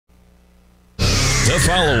The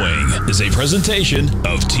following is a presentation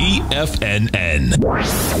of TFNN.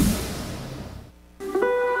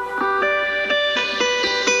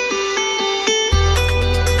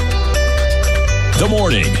 The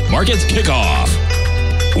Morning Market Kickoff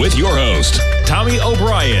with your host, Tommy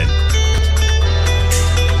O'Brien.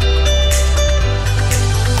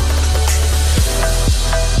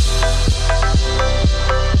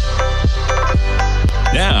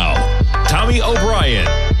 Now, Tommy O'Brien.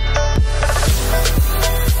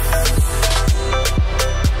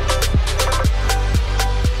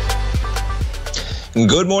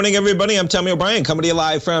 Good morning, everybody. I'm Tommy O'Brien, coming to you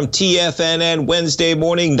live from TFNN Wednesday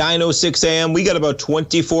morning, 9:06 a.m. We got about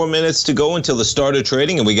 24 minutes to go until the start of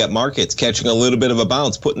trading, and we got markets catching a little bit of a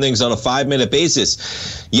bounce, putting things on a 5-minute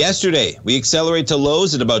basis. Yesterday, we accelerate to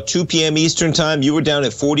lows at about 2 p.m. Eastern time. You were down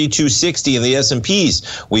at 42.60 in the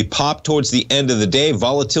S&Ps. We popped towards the end of the day.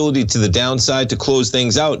 Volatility to the downside to close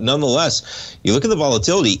things out. Nonetheless, you look at the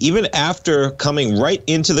volatility, even after coming right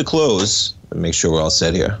into the close. Let me make sure we're all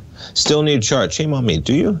set here. Still need a chart. Shame on me.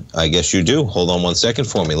 Do you? I guess you do. Hold on one second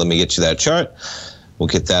for me. Let me get you that chart. We'll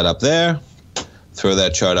get that up there. Throw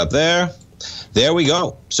that chart up there. There we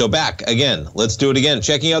go. So back again. Let's do it again.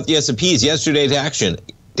 Checking out the S&Ps yesterday to action.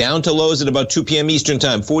 Down to lows at about 2 p.m. Eastern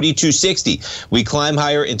time, 42.60. We climb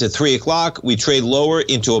higher into 3 o'clock. We trade lower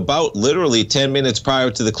into about literally 10 minutes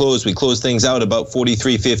prior to the close. We close things out about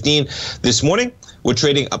 43.15. This morning, we're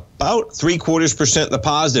trading about 0.75% in the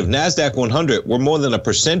positive. NASDAQ 100, we're more than a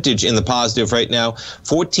percentage in the positive right now.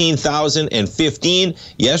 14,015.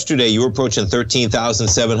 Yesterday, you were approaching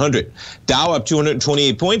 13,700. Dow up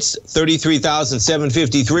 228 points,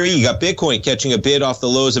 33,753. You got Bitcoin catching a bid off the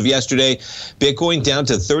lows of yesterday. Bitcoin down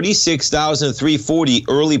to 36,340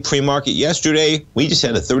 early pre-market yesterday. We just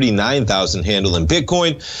had a 39,000 handle in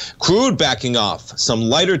Bitcoin. Crude backing off. Some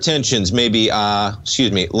lighter tensions, maybe,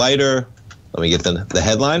 lighter. Let me get the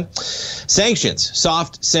headline. Sanctions,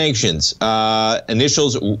 soft sanctions.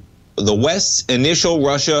 Initials, the West's initial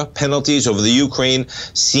Russia penalties over the Ukraine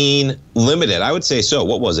seen limited. I would say so.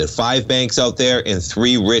 What was it? 5 banks out there and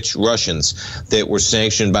 3 rich Russians that were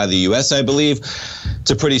sanctioned by the U.S., I believe.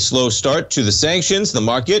 It's a pretty slow start to the sanctions. The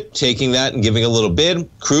market taking that and giving a little bid.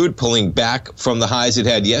 Crude pulling back from the highs it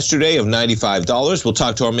had yesterday of $95. We'll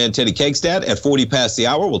talk to our man Teddy Kegstad at 40 past the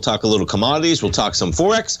hour. We'll talk a little commodities. We'll talk some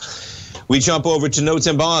Forex. We jump over to notes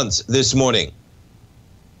and bonds this morning.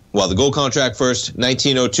 Well, the gold contract first,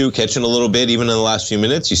 1902, catching a little bit even in the last few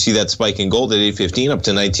minutes. You see that spike in gold at 815 up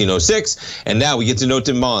to 1906. And now we get to notes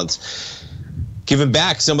and bonds. Giving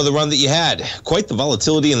back some of the run that you had. Quite the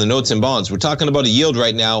volatility in the notes and bonds. We're talking about a yield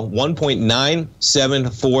right now,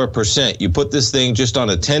 1.974%. You put this thing just on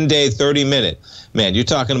a 10-day, 30-minute. Man, you're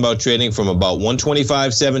talking about trading from about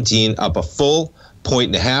 125.17 up a full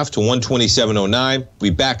 1.5 to 127.09.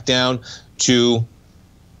 We back down to,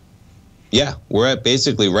 we're at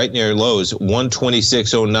basically right near lows,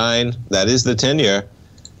 126.09. That is the 10-year.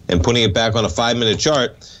 And putting it back on a 5-minute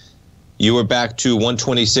chart, you were back to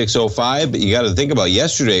 126.05. But you got to think about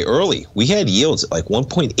yesterday early. We had yields at like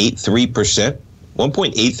 1.83%.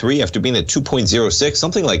 1.83 after being at 2.06,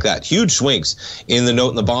 something like that. Huge swings in the note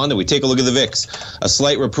and the bond. And we take a look at the VIX. A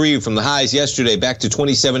slight reprieve from the highs yesterday back to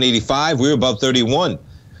 27.85. We were above 31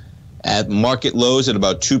 at market lows at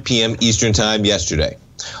about 2 p.m. Eastern time yesterday.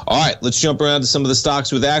 All right, let's jump around to some of the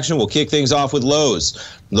stocks with action. We'll kick things off with Lowe's.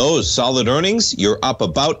 Lowe's, solid earnings. You're up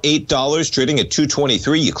about $8, trading at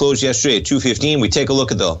 223. You closed yesterday at 215. We take a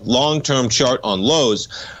look at the long-term chart on Lowe's.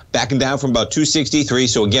 Backing down from about 263.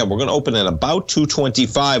 So again, we're going to open at about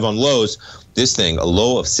 225 on Lowe's. This thing, a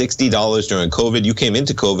low of $60 during COVID. You came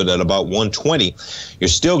into COVID at about 120. You're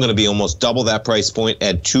still going to be almost double that price point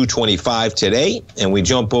at 225 today. And we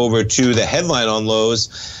jump over to the headline on Lowe's.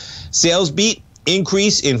 Sales beat.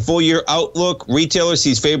 Increase in full-year outlook. Retailer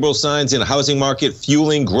sees favorable signs in a housing market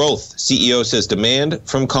fueling growth. CEO says demand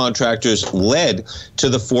from contractors led to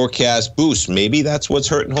the forecast boost. Maybe that's what's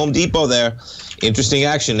hurting Home Depot there. Interesting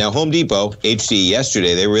action. Now, Home Depot, HD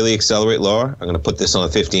yesterday, they really accelerate lower. I'm going to put this on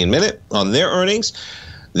a 15-minute. On their earnings,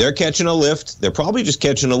 they're catching a lift. They're probably just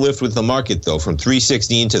catching a lift with the market, though, from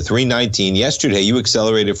 316 to 319. Yesterday, you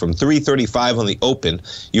accelerated from 335 on the open.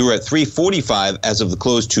 You were at 345 as of the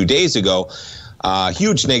close 2 days ago.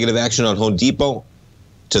 Huge negative action on Home Depot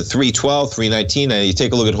to 312, 319. Now you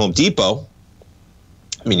take a look at Home Depot.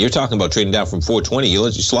 I mean, you're talking about trading down from 420. You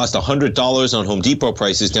just lost $100 on Home Depot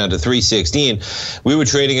prices down to 316. We were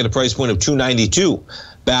trading at a price point of 292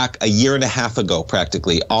 back a year and a half ago,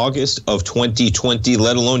 practically August of 2020,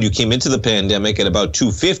 let alone you came into the pandemic at about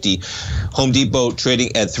 250. Home Depot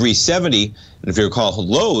trading at 370. And if you recall,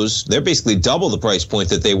 Lowe's, they're basically double the price point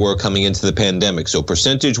that they were coming into the pandemic. So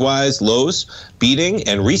percentage-wise, Lowe's beating,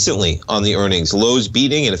 and recently on the earnings, Lowe's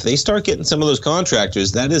beating. And if they start getting some of those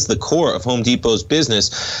contractors, that is the core of Home Depot's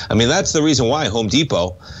business. I mean, that's the reason why Home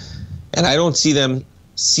Depot, and I don't see them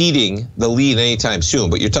ceding the lead anytime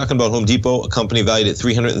soon. But you're talking about Home Depot, a company valued at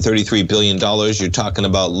 $333 billion. You're talking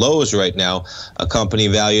about Lowe's right now, a company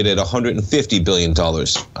valued at $150 billion,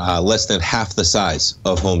 less than half the size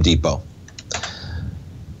of Home Depot.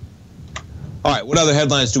 All right, what other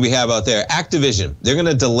headlines do we have out there? Activision, they're going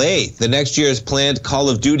to delay the next year's planned Call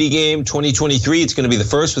of Duty game, 2023. It's going to be the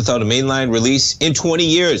first without a mainline release in 20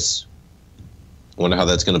 years. I wonder how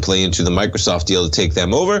that's going to play into the Microsoft deal to take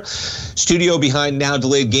them over. Studio behind now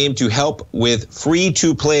delayed game to help with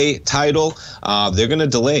free-to-play title. They're going to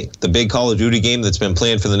delay the big Call of Duty game that's been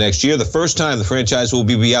planned for the next year. The first time the franchise will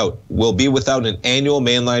be without an annual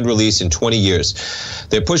mainline release in 20 years.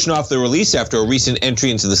 They're pushing off the release after a recent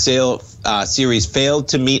entry into the sale series failed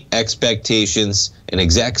to meet expectations, and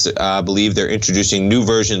execs believe they're introducing new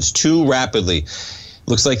versions too rapidly.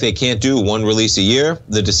 Looks like they can't do one release a year.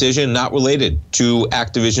 The decision not related to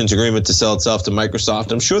Activision's agreement to sell itself to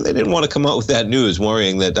Microsoft. I'm sure they didn't want to come out with that news,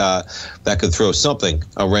 worrying that that could throw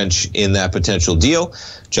a wrench in that potential deal.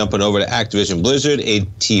 Jumping over to Activision Blizzard,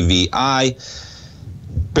 ATVI.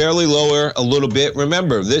 Barely lower a little bit.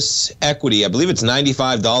 Remember, this equity, I believe it's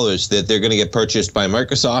 $95 that they're going to get purchased by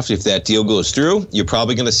Microsoft if that deal goes through. You're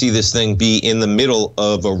probably going to see this thing be in the middle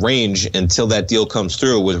of a range until that deal comes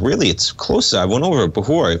through. It's close. I went over it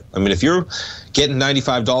before. I mean, if you're getting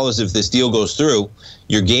 $95 if this deal goes through,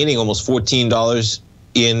 you're gaining almost $14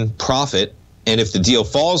 in profit. And if the deal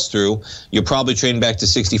falls through, you're probably trading back to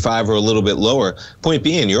 65 or a little bit lower. Point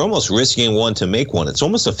being, you're almost risking one to make one. It's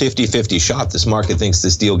almost a 50-50 shot. This market thinks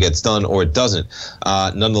this deal gets done or it doesn't.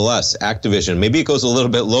 Nonetheless, Activision, maybe it goes a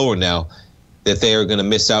little bit lower now that they are going to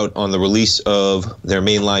miss out on the release of their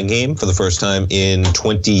mainline game for the first time in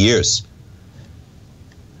 20 years.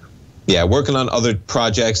 Yeah, working on other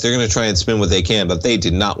projects. They're going to try and spin what they can, but they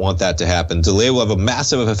did not want that to happen. Delay will have a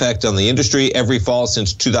massive effect on the industry. Every fall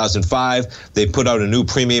since 2005, they put out a new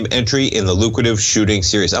premium entry in the lucrative shooting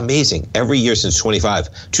series. Amazing. Every year since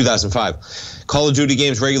 2005. Call of Duty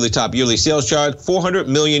games regularly top yearly sales chart, 400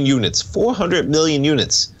 million units. 400 million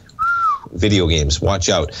units. Video games, watch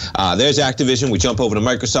out. There's Activision. We jump over to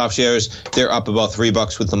Microsoft shares. They're up about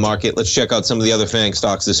 $3 with the market. Let's check out some of the other FANG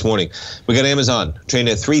stocks this morning. We got Amazon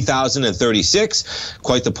trading at 3,036.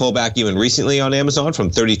 Quite the pullback even recently on Amazon from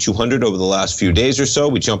 3,200 over the last few days or so.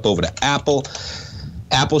 We jump over to Apple.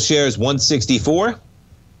 Apple shares 164.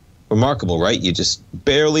 Remarkable, right? You just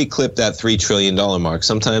barely clip that $3 trillion mark.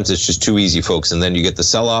 Sometimes it's just too easy, folks. And then you get the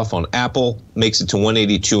sell-off on Apple, makes it to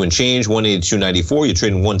 182 and change, 182.94. You're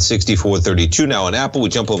trading 164.32 now on Apple. We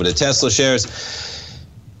jump over to Tesla shares.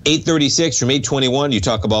 836 from 821. You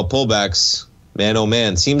talk about pullbacks. Man, oh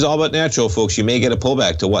man, seems all but natural, folks. You may get a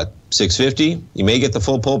pullback to what? 650? You may get the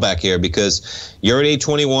full pullback here because you're at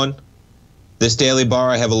 821. This daily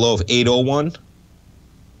bar, I have a low of 801.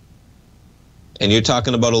 And you're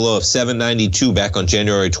talking about a low of 792 back on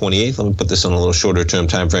January 28th. Let me put this on a little shorter term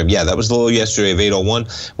time frame. Yeah, that was the low yesterday of 801.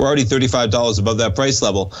 We're already $35 above that price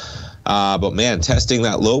level. But man, testing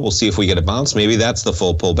that low, we'll see if we get a bounce. Maybe that's the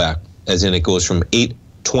full pullback, as in it goes from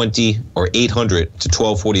 820 or 800 to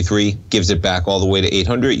 1243, gives it back all the way to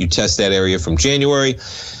 800. You test that area from January.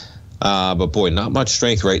 But boy, not much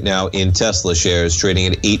strength right now in Tesla shares, trading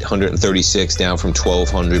at 836, down from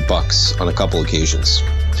 $1,200 on a couple occasions.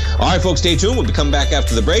 All right, folks, stay tuned. We'll be coming back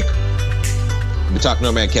after the break. We'll be talking to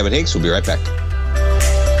our man Kevin Hincks. We'll be right back.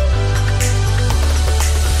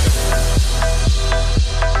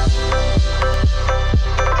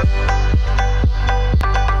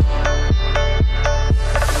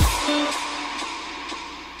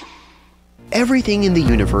 Everything in the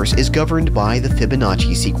universe is governed by the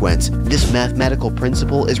Fibonacci sequence. This mathematical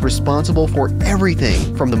principle is responsible for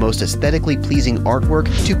everything from the most aesthetically pleasing artwork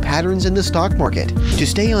to patterns in the stock market. To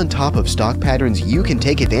stay on top of stock patterns you can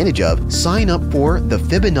take advantage of, sign up for the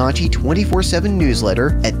Fibonacci 24/7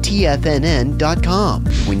 newsletter at TFNN.com.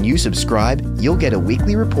 When you subscribe, you'll get a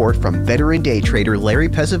weekly report from veteran day trader Larry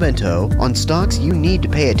Pesavento on stocks you need to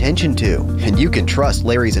pay attention to. And you can trust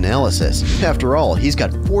Larry's analysis. After all, he's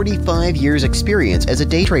got 45 years experience as a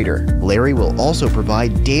day trader. Larry will also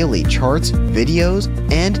provide daily charts, videos,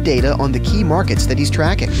 and data on the key markets that he's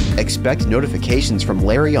tracking. Expect notifications from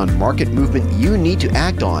Larry on market movement you need to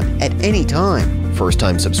act on at any time.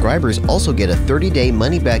 First-time subscribers also get a 30-day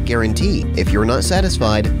money-back guarantee. If you're not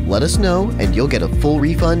satisfied, let us know and you'll get a full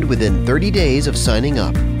refund within 30 days of signing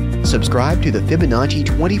up. Subscribe to the Fibonacci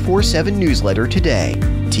 24/7 newsletter today.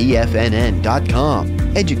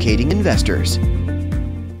 TFNN.com, educating investors.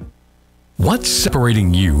 What's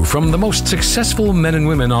separating you from the most successful men and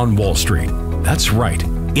women on Wall Street? That's right,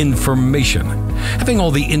 information. Having all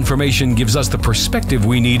the information gives us the perspective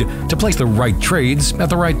we need to place the right trades at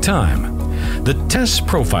the right time. The TESS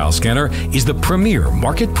Profile Scanner is the premier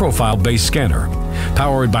market profile-based scanner.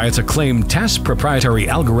 Powered by its acclaimed TESS proprietary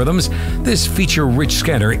algorithms, this feature-rich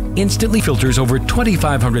scanner instantly filters over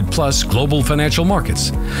 2,500-plus global financial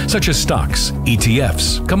markets, such as stocks,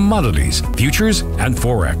 ETFs, commodities, futures, and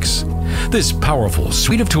Forex. This powerful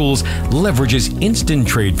suite of tools leverages instant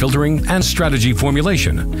trade filtering and strategy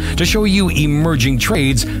formulation to show you emerging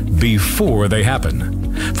trades before they happen.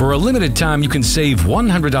 For a limited time, you can save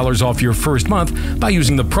 $100 off your first month by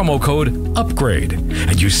using the promo code UPGRADE,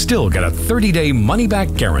 and you still get a 30-day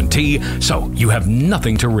money-back guarantee, so you have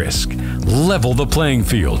nothing to risk. Level the playing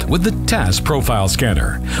field with the TESS Profile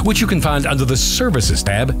Scanner, which you can find under the Services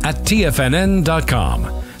tab at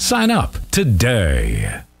TFNN.com. Sign up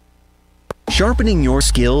today. Sharpening your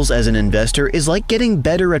skills as an investor is like getting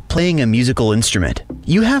better at playing a musical instrument.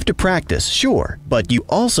 You have to practice, sure, but you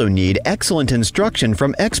also need excellent instruction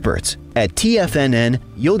from experts. At TFNN,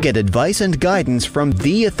 you'll get advice and guidance from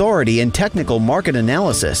the authority in technical market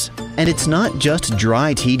analysis. And it's not just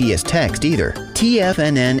dry, tedious text either.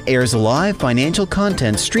 TFNN airs live financial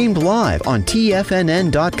content streamed live on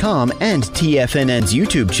TFNN.com and TFNN's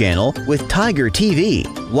YouTube channel with Tiger TV,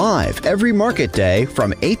 live every market day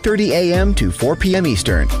from 8:30 a.m. to 4 p.m.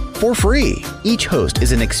 Eastern, for free. Each host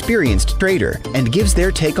is an experienced trader and gives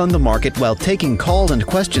their take on the market while taking calls and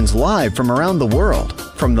questions live from around the world.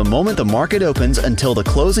 From the moment the market opens until the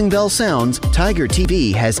closing bell sounds, Tiger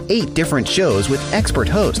TV has 8 different shows with expert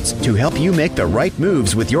hosts to help you make the right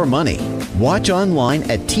moves with your money. Watch online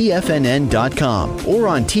at TFNN.com or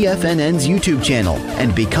on TFNN's YouTube channel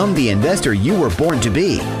and become the investor you were born to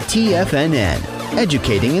be. TFNN,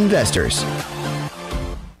 educating investors.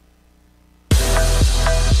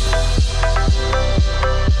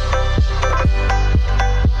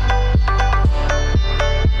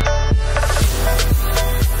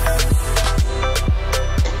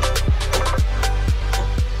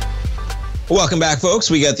 Welcome back,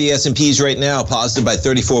 folks. We got the S&Ps right now positive by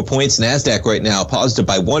 34 points. NASDAQ right now positive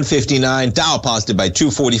by 159. Dow positive by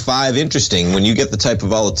 245. Interesting. When you get the type of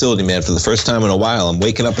volatility, man, for the first time in a while, I'm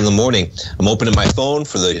waking up in the morning. I'm opening my phone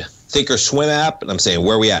for the Thinkorswim app, and I'm saying,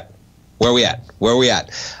 where are we at? Where are we at? Where are we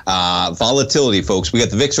at? Volatility, folks. We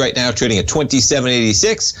got the VIX right now trading at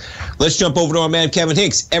 27.86. Let's jump over to our man, Kevin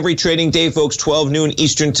Hincks. Every trading day, folks, 12 noon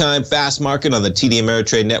Eastern time, fast market on the TD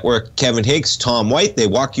Ameritrade Network. Kevin Hincks, Tom White, they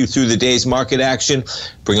walk you through the day's market action,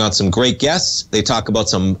 bring on some great guests. They talk about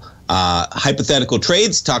some hypothetical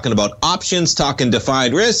trades, talking about options, talking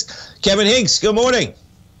defined risk. Kevin Hincks, good morning.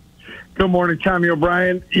 Good morning, Tommy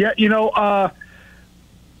O'Brien. Yeah, here's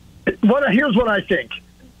what I think.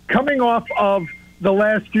 Coming off of the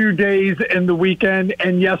last few days and the weekend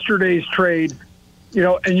and yesterday's trade,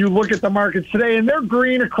 and you look at the markets today, and they're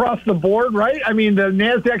green across the board, right? I mean, the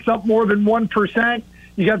NASDAQ's up more than 1%.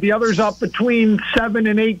 You got the others up between 7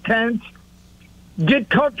 and 8/10. Get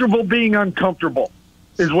comfortable being uncomfortable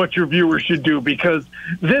is what your viewers should do, because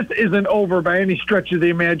this isn't over by any stretch of the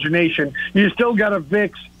imagination. You still got a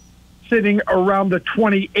VIX sitting around the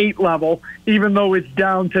 28 level, even though it's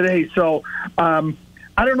down today. So,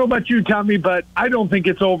 I don't know about you, Tommy, but I don't think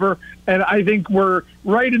it's over, and I think we're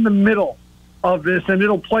right in the middle of this, and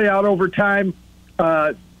it'll play out over time.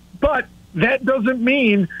 But that doesn't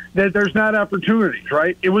mean that there's not opportunities,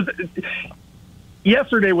 right?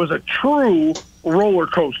 Yesterday was a true roller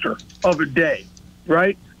coaster of a day,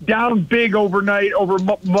 right? Down big overnight, over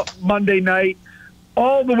Monday night,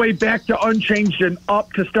 all the way back to unchanged and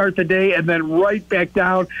up to start the day, and then right back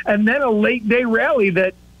down, and then a late day rally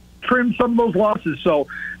that trim some of those losses. So,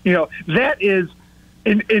 that is,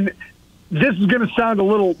 this is going to sound a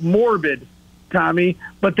little morbid, Tommy,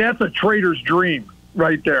 but that's a trader's dream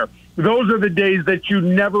right there. Those are the days that you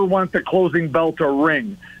never want the closing bell to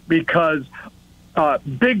ring, because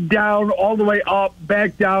big down, all the way up,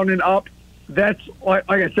 back down and up. That's, like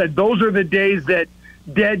I said, those are the days that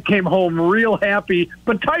Dad came home real happy,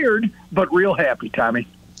 but tired, but real happy, Tommy.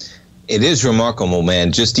 It is remarkable,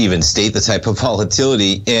 man, just to even state the type of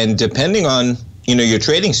volatility. And depending on your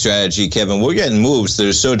trading strategy, Kevin, we're getting moves that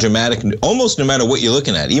are so dramatic, almost no matter what you're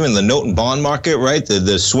looking at. Even the note and bond market, right?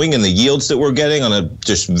 The swing in the yields that we're getting on a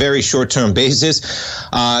just very short-term basis.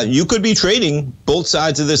 You could be trading both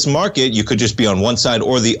sides of this market. You could just be on one side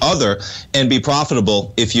or the other and be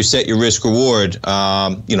profitable if you set your risk-reward,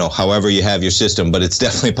 however you have your system. But it's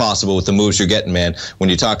definitely possible with the moves you're getting, man, when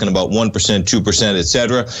you're talking about 1%, 2%, et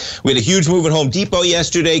cetera. We had a huge move at Home Depot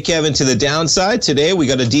yesterday, Kevin, to the downside. Today, we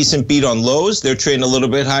got a decent beat on Lowe's. They're trading a little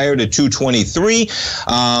bit higher to 223.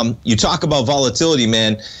 You talk about volatility,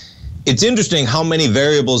 man. It's interesting how many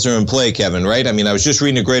variables are in play, Kevin, right? I mean, I was just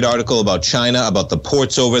reading a great article about China, about the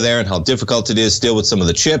ports over there and how difficult it is still with some of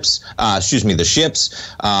the ships. I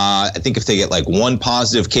think if they get like one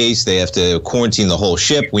positive case, they have to quarantine the whole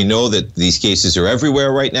ship. We know that these cases are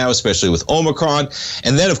everywhere right now, especially with Omicron.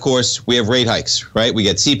 And then, of course, we have rate hikes, right? We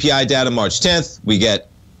get CPI data March 10th. We get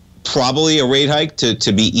probably a rate hike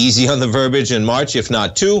to be easy on the verbiage in March, if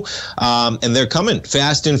not two. And they're coming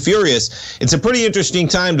fast and furious. It's a pretty interesting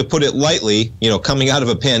time, to put it lightly, coming out of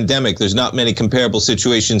a pandemic. There's not many comparable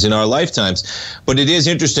situations in our lifetimes. But it is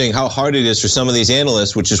interesting how hard it is for some of these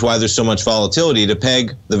analysts, which is why there's so much volatility, to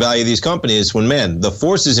peg the value of these companies when, man, the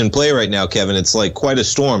forces in play right now, Kevin, it's like quite a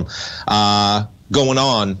storm going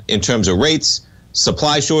on in terms of rates,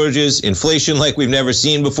 supply shortages, inflation like we've never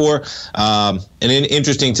seen before. An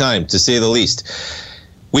interesting time, to say the least.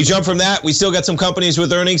 We jump from that. We still got some companies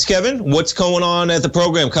with earnings, Kevin. What's going on at the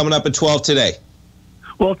program coming up at 12 today?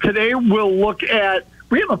 Well, today we'll look at,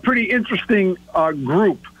 we have a pretty interesting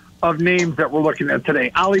group of names that we're looking at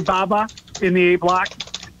today. Alibaba in the A block,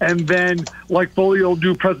 and then like Foley will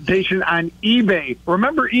do presentation on eBay.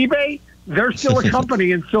 Remember eBay? They're still a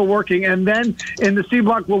company and still working. And then in the C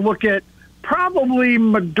block, we'll look at probably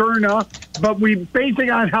Moderna, but basing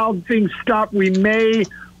on how things stop, we may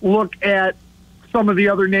look at some of the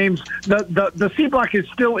other names. The C block is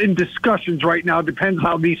still in discussions right now. Depends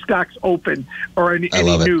how these stocks open or any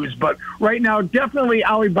news. But right now, definitely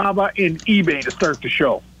Alibaba and eBay to start the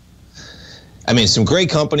show. I mean, some great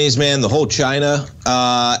companies, man. The whole China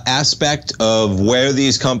aspect of where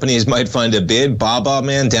these companies might find a bid. Baba,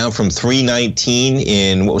 man, down from 319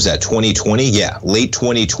 in, 2020? Yeah, late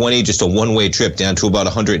 2020, just a one-way trip down to about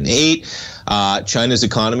 108. China's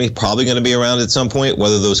economy probably going to be around at some point.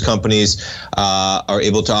 Whether those companies are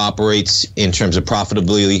able to operate in terms of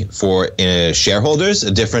profitability for shareholders,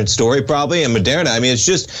 a different story probably. And Moderna, I mean, it's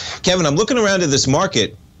just, Kevin, I'm looking around at this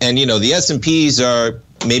market, and, the S&Ps are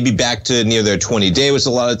maybe back to near their 20-day was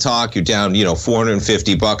a lot of talk. You're down,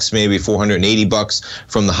 $450, maybe $480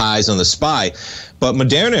 from the highs on the SPY. But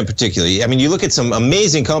Moderna in particular, I mean, you look at some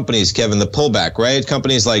amazing companies, Kevin, the pullback, right?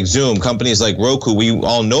 Companies like Zoom, companies like Roku, we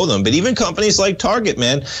all know them. But even companies like Target,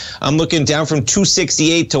 man, I'm looking down from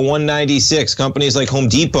 268 to 196. Companies like Home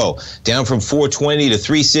Depot, down from 420 to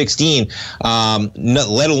 316.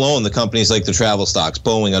 Let alone the companies like the travel stocks,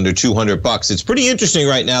 Boeing under $200. It's pretty interesting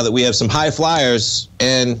right now that we have some high flyers.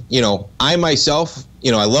 And, I myself,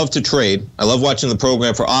 I love to trade. I love watching the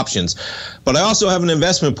program for options. But I also have an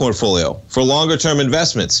investment portfolio for longer-term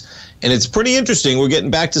investments. And it's pretty interesting. We're getting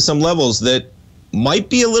back to some levels that might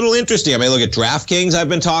be a little interesting. I mean, look at DraftKings I've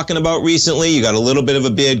been talking about recently. You got a little bit of a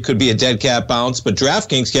bid, could be a dead cat bounce. But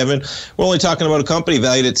DraftKings, Kevin, we're only talking about a company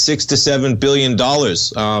valued at $6 to $7 billion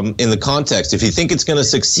in the context. If you think it's going to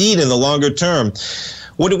succeed in the longer term,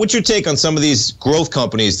 what's your take on some of these growth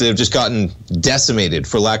companies that have just gotten decimated,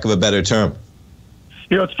 for lack of a better term?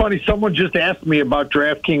 It's funny. Someone just asked me about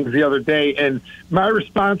DraftKings the other day, and my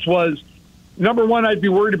response was, number one, I'd be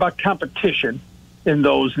worried about competition in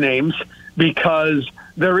those names because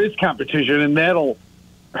there is competition, and that'll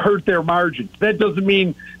hurt their margins. That doesn't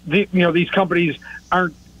mean these companies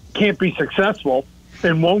can't be successful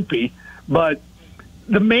and won't be. But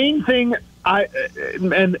the main thing, my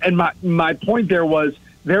point there was,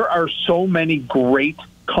 there are so many great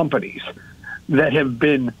companies that have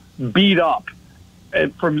been beat up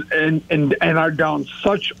and are down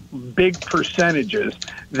such big percentages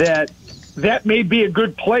that may be a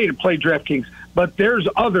good play to play DraftKings. But there's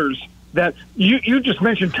others that you just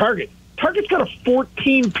mentioned. Target's got a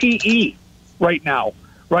 14 PE right now,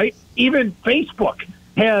 right? Even Facebook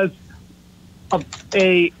has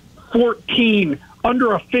a 14,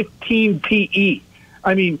 under a 15 PE.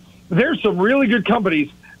 I mean, there's some really good companies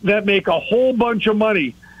that make a whole bunch of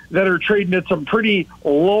money that are trading at some pretty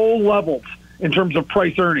low levels in terms of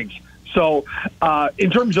price earnings. So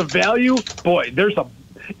in terms of value, boy,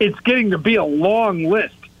 it's getting to be a long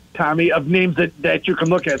list, Tommy, of names that you can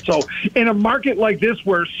look at. So in a market like this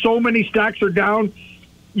where so many stocks are down,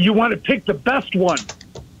 you want to pick the best one,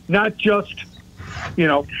 not just,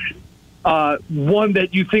 one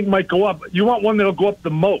that you think might go up. You want one that'll go up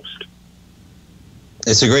the most.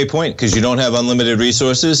 It's a great point because you don't have unlimited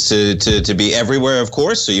resources to be everywhere, of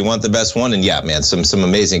course. So you want the best one. And yeah, man, some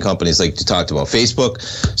amazing companies like you talked about. Facebook,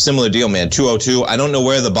 similar deal, man. 202. I don't know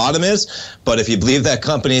where the bottom is, but if you believe that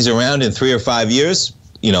company's around in 3 or 5 years,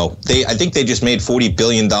 you know, I think they just made $40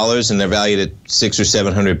 billion and they're valued at $600 or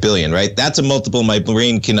 $700 billion, right? That's a multiple my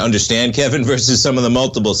brain can understand, Kevin, versus some of the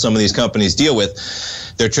multiples some of these companies deal with.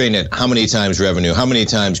 They're trading at how many times revenue, how many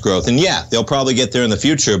times growth. And yeah, they'll probably get there in the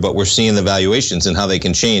future, but we're seeing the valuations and how they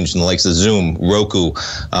can change in the likes of Zoom, Roku,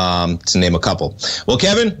 to name a couple. Well,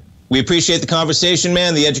 Kevin, we appreciate the conversation,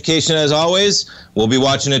 man, the education as always. We'll be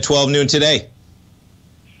watching at 12 noon today.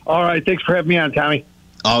 All right. Thanks for having me on, Tommy.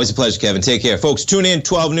 Always a pleasure, Kevin. Take care. Folks, tune in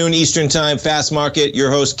 12 noon Eastern Time, Fast Market.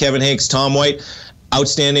 Your host, Kevin Hincks, Tom White.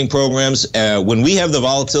 Outstanding programs. When we have the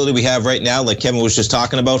volatility we have right now, like Kevin was just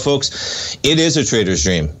talking about, folks, it is a trader's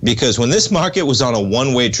dream. Because when this market was on a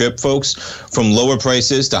one-way trip, folks, from lower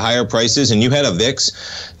prices to higher prices, and you had a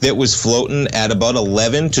VIX that was floating at about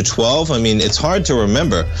 11 to 12, I mean, it's hard to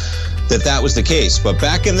remember that was the case. But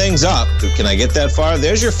backing things up, can I get that far?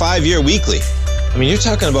 There's your 5-year weekly. I mean, you're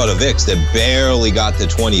talking about a VIX that barely got to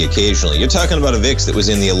 20 occasionally. You're talking about a VIX that was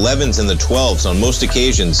in the 11s and the 12s on most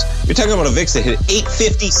occasions. You're talking about a VIX that hit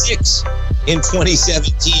 856 in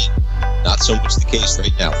 2017. Not so much the case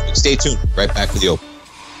right now. Stay tuned. Right back with the open.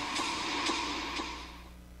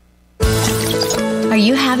 Are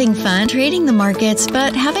you having fun trading the markets,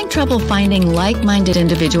 but having trouble finding like-minded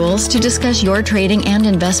individuals to discuss your trading and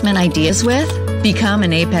investment ideas with? Become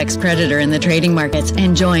an apex predator in the trading markets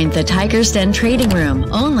and join the Tiger's Den Trading Room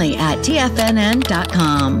only at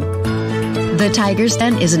TFNN.com. The Tiger's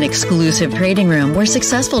Den is an exclusive trading room where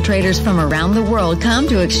successful traders from around the world come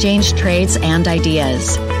to exchange trades and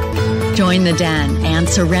ideas. Join the den and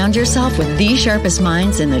surround yourself with the sharpest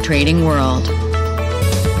minds in the trading world.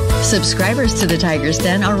 Subscribers to the Tiger's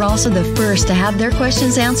Den are also the first to have their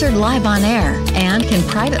questions answered live on air and can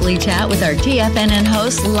privately chat with our TFNN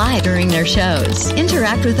hosts live during their shows.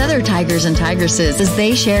 Interact with other Tigers and Tigresses as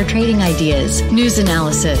they share trading ideas, news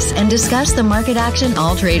analysis, and discuss the market action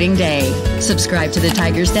all trading day. Subscribe to the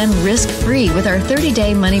Tiger's Den risk-free with our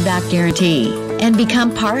 30-day money-back guarantee and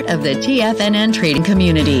become part of the TFNN trading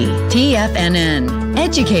community. TFNN,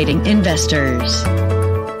 educating investors.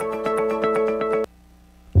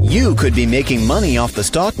 You could be making money off the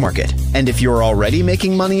stock market. And if you're already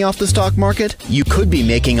making money off the stock market, you could be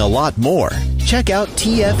making a lot more. Check out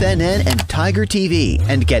TFNN and Tiger TV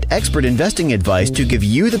and get expert investing advice to give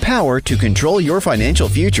you the power to control your financial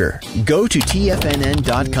future. Go to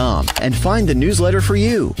TFNN.com and find the newsletter for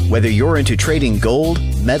you. Whether you're into trading gold,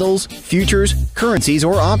 metals, futures, currencies,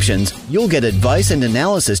 or options, you'll get advice and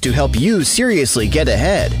analysis to help you seriously get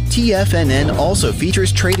ahead. TFNN also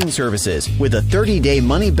features trading services with a 30-day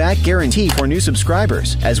money-back guarantee for new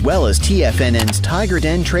subscribers, as well as TFNN's Tiger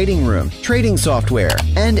Den Trading Room, trading software,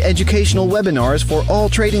 and educational webinars for all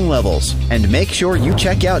trading levels. And make sure you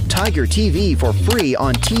check out Tiger TV for free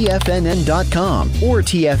on TFNN.com or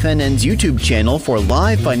TFNN's YouTube channel for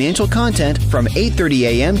live financial content from 8:30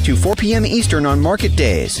 a.m. to 4 p.m. Eastern on market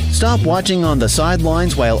days. Stop watching on the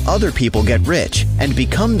sidelines while other people get rich and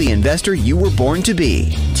become the investor you were born to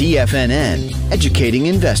be. TFNN, educating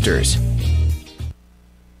investors.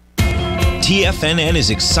 TFNN is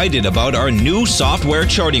excited about our new software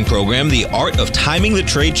charting program, The Art of Timing the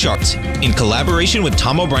Trade Charts. In collaboration with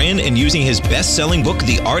Tom O'Brien and using his best-selling book,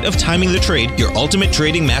 The Art of Timing the Trade, Your Ultimate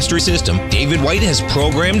Trading Mastery System, David White has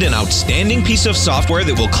programmed an outstanding piece of software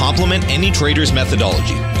that will complement any trader's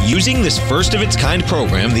methodology. Using this first-of-its-kind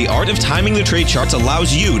program, The Art of Timing the Trade Charts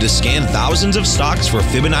allows you to scan thousands of stocks for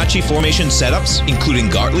Fibonacci formation setups, including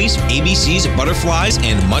Gartley's, ABC's, butterflies,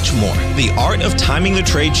 and much more. The Art of Timing the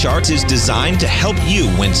Trade Charts is designed to help you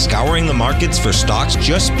when scouring the markets for stocks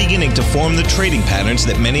just beginning to form the trading patterns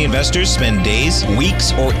that many investors spend days,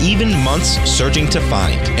 weeks, or even months searching to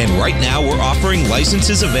find. And right now, we're offering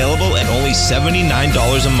licenses available at only $79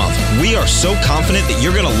 a month. We are so confident that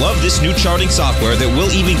you're going to love this new charting software that will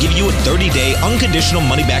even give you a 30-day unconditional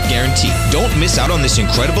money-back guarantee. Don't miss out on this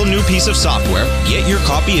incredible new piece of software. Get your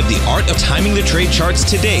copy of The Art of Timing the Trade Charts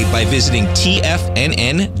today by visiting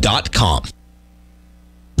TFNN.com.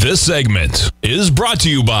 This segment is brought to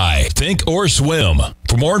you by Thinkorswim.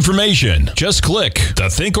 For more information, just click the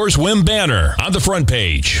Thinkorswim banner on the front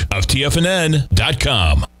page of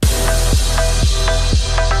TFNN.com.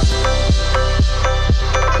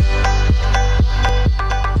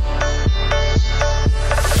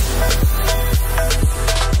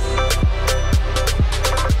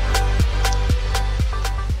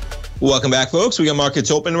 Welcome back, folks. We got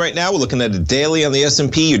markets open right now. We're looking at a daily on the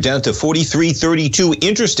S&P. You're down to 43.32.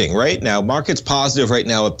 Interesting, right? Now, market's positive right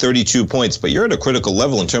now at 32 points, but you're at a critical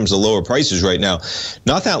level in terms of lower prices right now.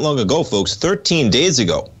 Not that long ago, folks, 13 days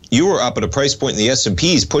ago, you were up at a price point in the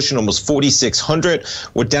S&Ps pushing almost 4,600.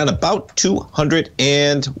 We're down about 200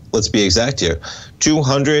 and, let's be exact here,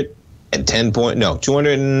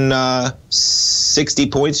 260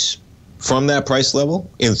 points from that price level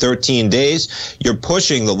in 13 days. You're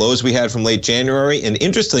pushing the lows we had from late January. And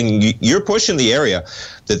interestingly, you're pushing the area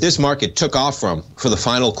that this market took off from for the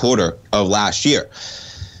final quarter of last year.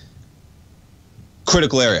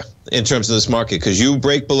 Critical area in terms of this market, because you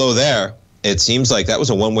break below there, it seems like that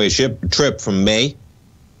was a one-way trip from May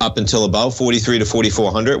up until about 43 to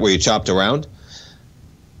 4,400 where you chopped around.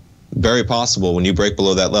 Very possible when you break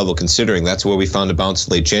below that level, considering that's where we found a bounce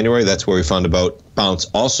late January. That's where we found a bounce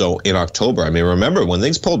also in October. I mean, remember, when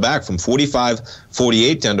things pulled back from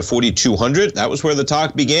 45.48 down to 4,200, that was where the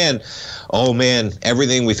talk began. Oh, man,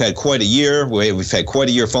 everything, we've had quite a year. We've had quite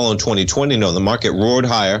a year following 2020. No, the market roared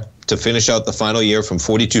higher to finish out the final year from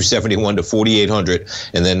 4,271 to 4,800.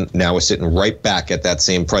 And then now we're sitting right back at that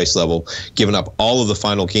same price level, giving up all of the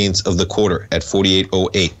final gains of the quarter at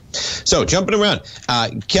 48.08. So jumping around,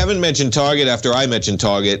 Kevin mentioned Target after I mentioned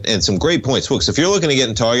Target, and some great points. Folks, if you're looking to get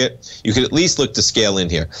in Target, you could at least look to scale in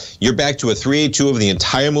here. You're back to a 382 of the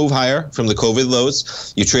entire move higher from the COVID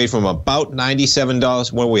lows. You trade from about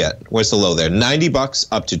 $97. Where are we at? Where's the low there? $90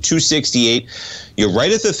 up to $268. You're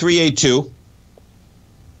right at the 382.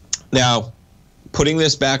 Now, putting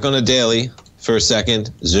this back on a daily for a second,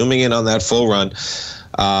 zooming in on that full run,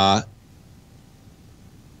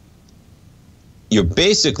 you're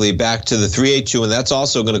basically back to the 382, and that's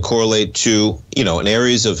also going to correlate to, in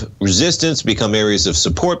areas of resistance, become areas of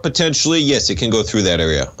support potentially. Yes, it can go through that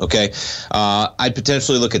area, okay? I'd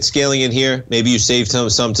potentially look at scaling in here. Maybe you save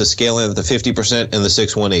some to scale in at the 50% and the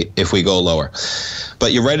 618 if we go lower.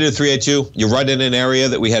 But you're right at a 382. You're right in an area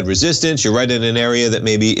that we had resistance. You're right in an area that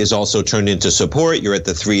maybe is also turned into support. You're at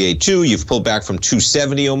the 382. You've pulled back from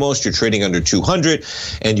 270 almost. You're trading under 200,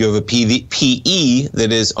 and you have a PE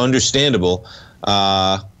that is understandable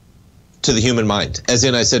to the human mind. As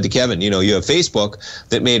in, I said to Kevin, you have Facebook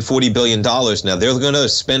that made $40 billion. Now they're going to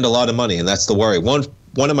spend a lot of money, and that's the worry. One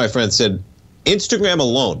of my friends said Instagram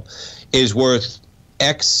alone is worth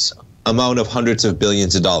X amount of hundreds of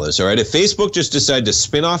billions of dollars. All right. If Facebook just decided to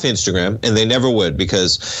spin off Instagram, and they never would,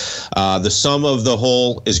 because the sum of the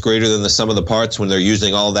whole is greater than the sum of the parts when they're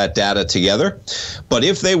using all that data together. But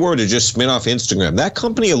if they were to just spin off Instagram, that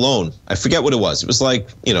company alone, I forget what it was. It was like,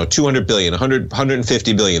 200 billion,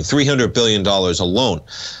 150 billion, $300 billion alone.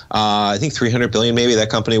 I think 300 billion maybe that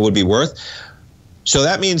company would be worth. So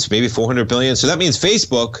that means maybe 400 billion. So that means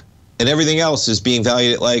Facebook and everything else is being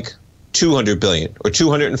valued at like 200 billion or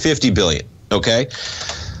 250 billion. Okay.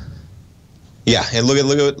 Yeah. And look at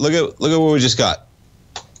what we just got.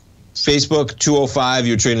 Facebook 205.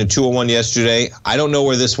 You're trading at 201 yesterday. I don't know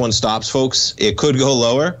where this one stops, folks. It could go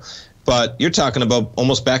lower, but you're talking about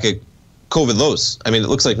almost back at COVID lows. I mean, it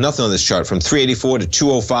looks like nothing on this chart from 384 to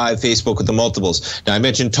 205. Facebook with the multiples. Now I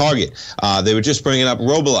mentioned Target. They were just bringing up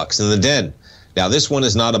Roblox in the den. Now, this one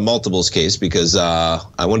is not a multiples case because I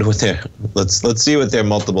wonder what let's see what their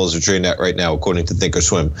multiples are trading at right now, according to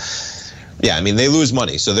Thinkorswim. Yeah, I mean, they lose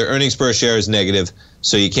money, so their earnings per share is negative,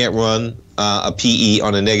 so you can't run a PE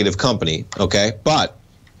on a negative company, okay? But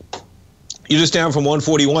you're just down from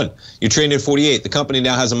 141. You're trading at 48. The company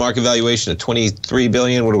now has a market valuation of 23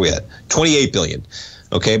 billion. What are we at? 28 billion,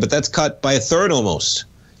 okay? But that's cut by a third almost.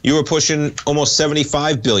 You were pushing almost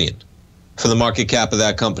 75 billion. For the market cap of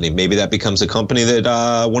that company. Maybe that becomes a company that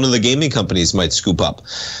one of the gaming companies might scoop up.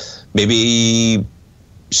 Maybe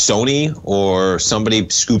Sony or somebody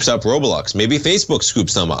scoops up Roblox. Maybe Facebook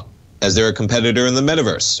scoops them up as they're a competitor in the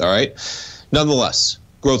metaverse, all right? Nonetheless,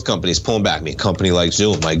 growth companies pulling back. I mean, a company like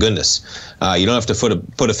Zoom, my goodness. You don't have to put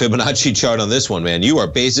a Fibonacci chart on this one, man. You are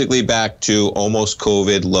basically back to almost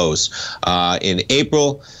COVID lows. In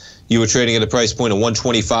April, you were trading at a price point of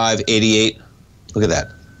 125.88. Look at that.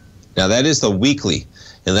 Now that is the weekly,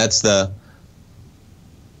 and that's the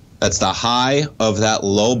high of that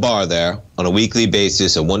low bar there on a weekly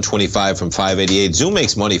basis at 125 from 588. Zoom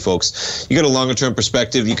makes money, folks. You got a longer term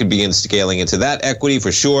perspective, you could begin scaling into that equity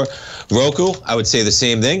for sure. Roku, I would say the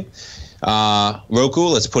same thing. Roku,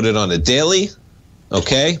 let's put it on a daily.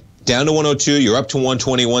 Okay. Down to 102, you're up to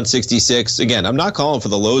 120, 166. Again, I'm not calling for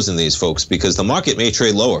the lows in these, folks, because the market may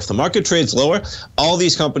trade lower. If the market trades lower, all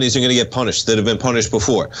these companies are going to get punished that have been punished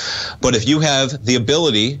before. But if you have the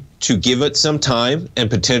ability to give it some time and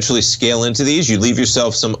potentially scale into these, you leave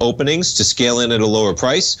yourself some openings to scale in at a lower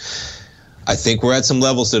price. I think we're at some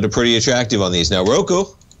levels that are pretty attractive on these. Now, Roku,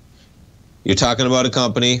 you're talking about a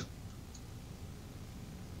company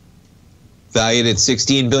valued at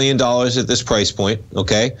 $16 billion at this price point,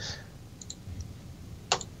 okay?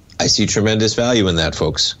 I see tremendous value in that,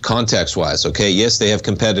 folks, context-wise, okay? Yes, they have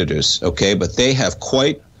competitors, okay? But they have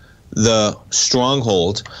quite the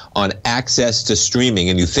stronghold on access to streaming.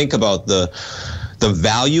 And you think about the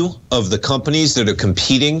value of the companies that are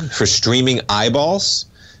competing for streaming eyeballs.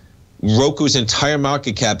 Roku's entire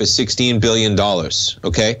market cap is $16 billion,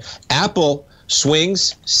 okay? Apple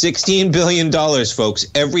swings $16 billion, folks,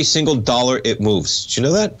 every single dollar it moves. Did you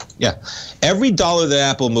know that? Yeah. Every dollar that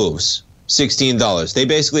Apple moves, $16. They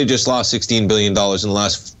basically just lost $16 billion in the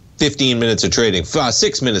last 15 minutes of trading,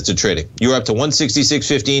 6 minutes of trading. You were up to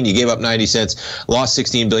 166.15, you gave up 90 cents, lost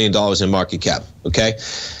 $16 billion in market cap, okay?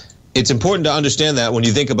 It's important to understand that when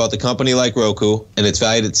you think about the company like Roku and it's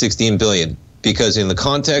valued at $16 billion. Because in the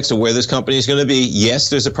context of where this company is going to be,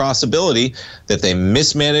 yes, there's a possibility that they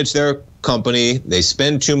mismanage their company, they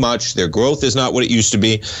spend too much, their growth is not what it used to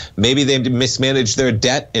be, maybe they mismanage their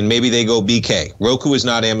debt, and maybe they go BK. Roku is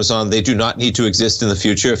not Amazon. They do not need to exist in the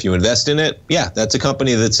future. If you invest in it, yeah, that's a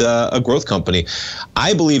company that's a growth company.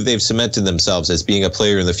 I believe they've cemented themselves as being a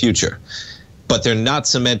player in the future, but they're not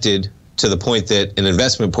cemented to the point that an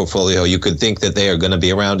investment portfolio, you could think that they are going to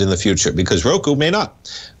be around in the future, because Roku may not.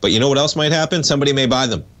 But you know what else might happen? Somebody may buy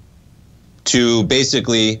them to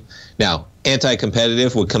basically, now,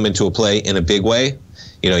 anti-competitive would come into a play in a big way.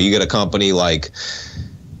 You know, you get a company like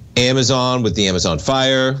Amazon with the Amazon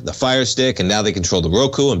Fire, the Fire Stick, and now they control the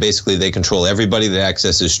Roku, and basically they control everybody that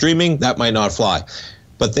accesses streaming. That might not fly.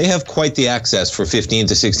 But they have quite the access for $15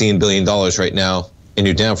 to $16 billion right now. And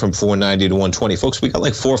you're down from 490 to 120. Folks, we got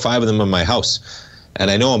like 4 or 5 of them in my house. And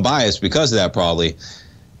I know I'm biased because of that probably.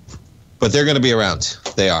 But they're going to be around.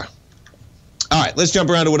 They are. All right, let's jump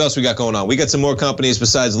around to what else we got going on. We got some more companies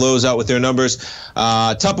besides Lowe's out with their numbers.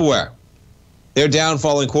 Tupperware. They're down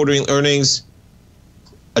following quarterly earnings.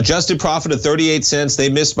 Adjusted profit of 38 cents. They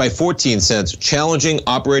missed by 14 cents. Challenging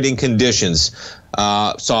operating conditions.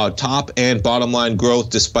 Saw top and bottom line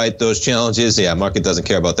growth despite those challenges. Yeah, market doesn't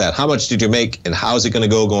care about that. How much did you make and how is it going to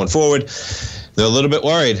go going forward? They're a little bit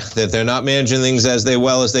worried that they're not managing things as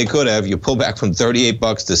well as they could have. You pull back from 38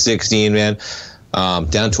 bucks to 16, man,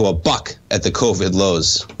 down to $1 at the COVID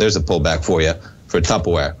lows. There's a pullback for you for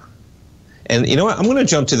Tupperware. And you know what? I'm going to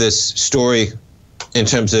jump to this story in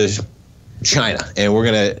terms of China, and we're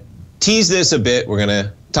going to tease this a bit. We're going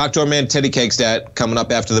to talk to our man Teddy Kegstad coming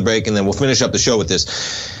up after the break, and then we'll finish up the show with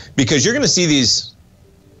this, because you're going to see these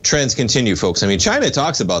trends continue, folks. I mean, China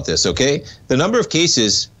talks about this, okay? The number of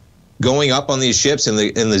cases going up on these ships and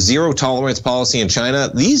the zero tolerance policy in China,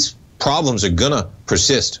 these problems are going to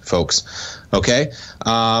persist, folks, okay?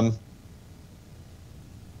 I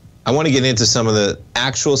want to get into some of the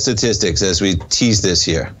actual statistics as we tease this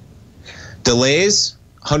here. Delays,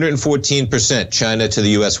 114%, China to the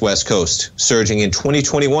U.S. West Coast, surging in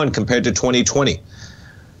 2021 compared to 2020.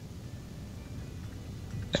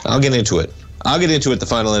 I'll get into it. I'll get into it at the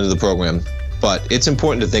final end of the program, but it's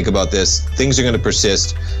important to think about this. Things are going to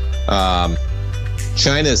persist.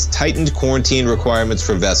 China's tightened quarantine requirements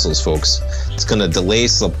for vessels, folks. It's going to delay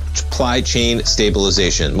supply chain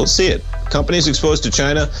stabilization. We'll see it. Companies exposed to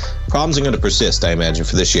China, problems are going to persist, I imagine,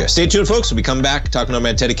 for this year. Stay tuned, folks. We'll be coming back, talking to our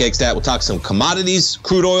man Teddy Kegstad. We'll talk some commodities,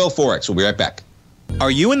 crude oil, Forex. We'll be right back. Are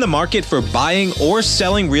you in the market for buying or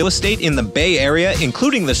selling real estate in the Bay Area,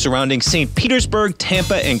 including the surrounding St. Petersburg,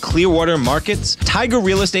 Tampa, and Clearwater markets? Tiger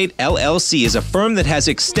Real Estate LLC is a firm that has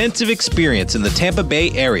extensive experience in the Tampa Bay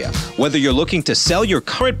area. Whether you're looking to sell your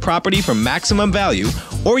current property for maximum value,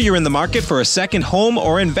 or you're in the market for a second home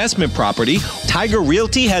or investment property, Tiger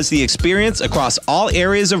Realty has the experience across all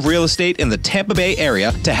areas of real estate in the Tampa Bay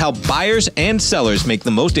area to help buyers and sellers make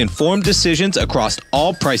the most informed decisions across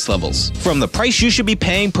all price levels. From the price you should be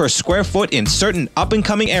paying per square foot in certain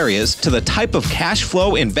up-and-coming areas to the type of cash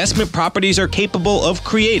flow investment properties are capable of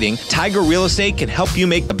creating, Tiger Real Estate can help you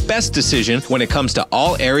make the best decision when it comes to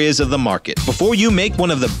all areas of the market. Before you make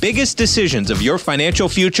one of the biggest decisions of your financial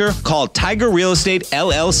future, call Tiger Real Estate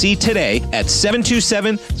LLC today at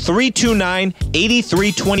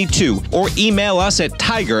 727-329-8322 or email us at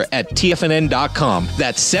tiger@tfnn.com.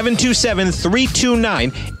 That's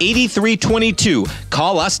 727-329-8322.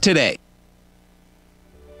 Call us today.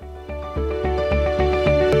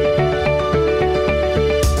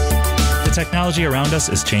 The technology around us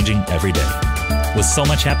is changing every day. With so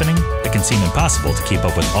much happening, it can seem impossible to keep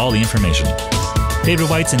up with all the information. David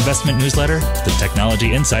White's investment newsletter, The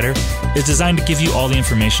Technology Insider, is designed to give you all the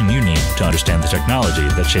information you need to understand the technology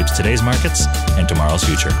that shapes today's markets and tomorrow's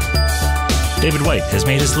future. David White has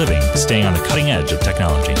made his living staying on the cutting edge of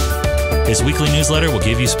technology. His weekly newsletter will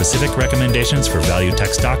give you specific recommendations for value tech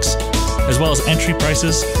stocks, as well as entry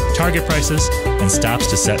prices, target prices, and stops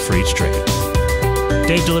to set for each trade.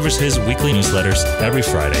 Dave delivers his weekly newsletters every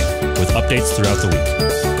Friday with updates throughout the week.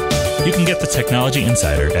 You can get the Technology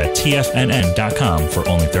Insider at TFNN.com for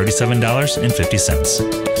only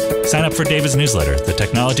 $37.50. Sign up for David's newsletter, The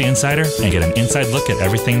Technology Insider, and get an inside look at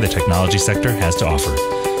everything the technology sector has to offer.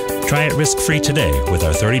 Try it risk-free today with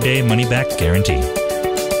our 30-day money-back guarantee.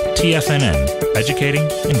 TFNN, educating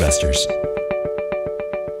investors.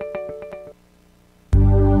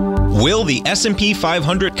 Will the S&P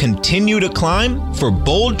 500 continue to climb? For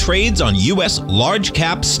bold trades on U.S.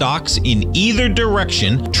 large-cap stocks in either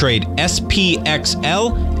direction, trade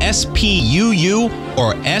SPXL, SPUU,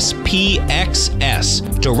 or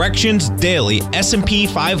SPXS. Directions Daily S&P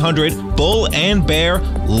 500 Bull and Bear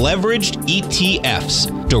Leveraged ETFs.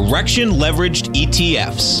 Direction Leveraged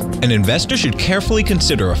ETFs. An investor should carefully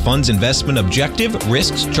consider a fund's investment objective,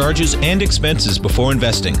 risks, charges, and expenses before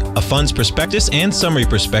investing. A fund's prospectus and summary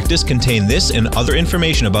prospectus contain this and other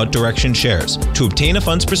information about Direction shares. To obtain a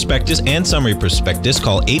fund's prospectus and summary prospectus,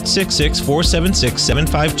 call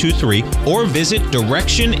 866-476-7523 or visit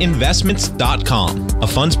directioninvestments.com. A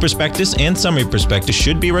fund's prospectus and summary prospectus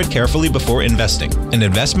should be read carefully before investing. An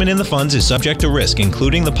investment in the funds is subject to risk,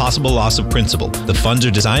 including the possible loss of principal. The funds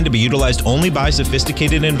are designed to be utilized only by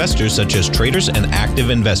sophisticated investors such as traders and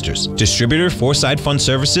active investors. Distributor Foreside Fund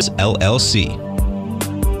Services, LLC.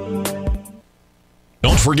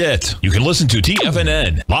 Don't forget, you can listen to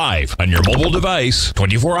TFNN live on your mobile device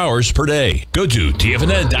 24 hours per day. Go to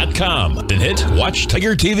TFNN.com, then hit Watch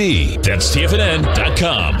Tiger TV. That's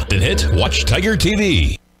TFNN.com, then hit Watch Tiger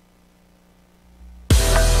TV.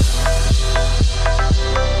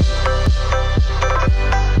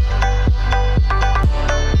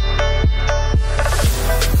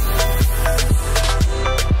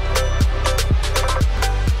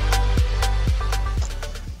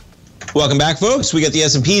 Welcome back, folks. We got the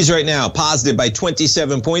S&Ps right now, positive by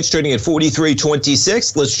 27 points, trading at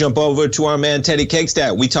 43.26. Let's jump over to our man, Teddy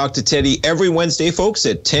Kegstad. We talk to Teddy every Wednesday, folks,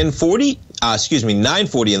 at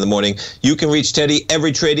 9:40 in the morning. You can reach Teddy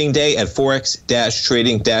every trading day at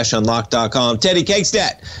forex-trading-unlock.com. Teddy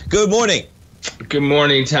Kegstad, good morning. Good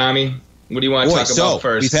morning, Tommy. What do you want to talk about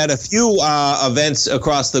first? We've had a few events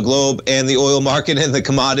across the globe and the oil market and the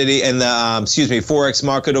commodity and the, Forex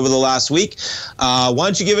market over the last week. Why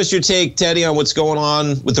don't you give us your take, Teddy, on what's going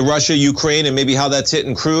on with the Russia-Ukraine and maybe how that's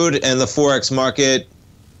hitting crude and the Forex market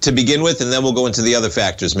to begin with, and then we'll go into the other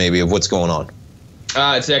factors maybe of what's going on.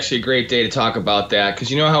 It's actually a great day to talk about that because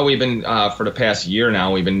you know how we've been, for the past year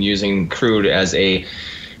now, we've been using crude as a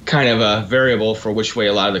kind of a variable for which way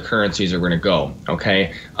a lot of the currencies are going to go.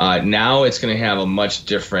 Okay, now it's going to have a much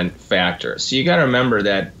different factor. So you got to remember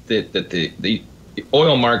that the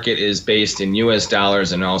oil market is based in U.S.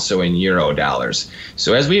 dollars and also in euro dollars.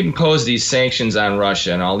 So as we impose these sanctions on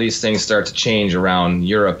Russia and all these things start to change around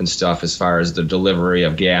Europe and stuff as far as the delivery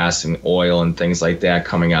of gas and oil and things like that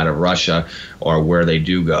coming out of Russia or where they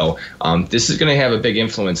do go, this is going to have a big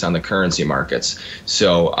influence on the currency markets.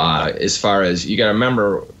 So as far as you got to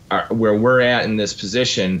remember where we're at in this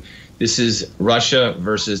position, this is Russia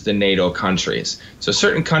versus the NATO countries. So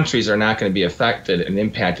certain countries are not going to be affected and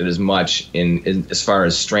impacted as much in as far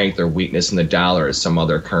as strength or weakness in the dollar as some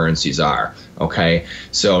other currencies are. Okay,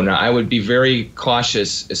 so now I would be very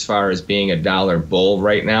cautious as far as being a dollar bull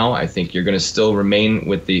right now. I think you're going to still remain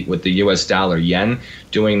with the U.S. dollar yen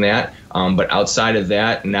doing that. But outside of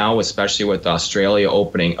that, now, especially with Australia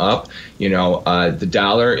opening up, the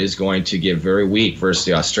dollar is going to get very weak versus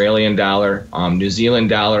the Australian dollar. New Zealand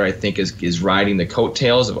dollar, I think, is riding the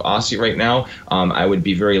coattails of Aussie right now. I would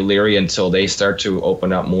be very leery until they start to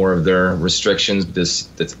open up more of their restrictions.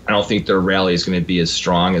 I don't think their rally is going to be as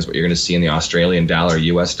strong as what you're going to see in the Australian dollar,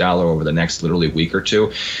 U.S. dollar over the next literally week or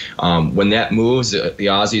two. When that moves, the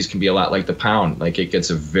Aussies can be a lot like the pound. Like it gets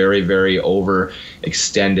a very, very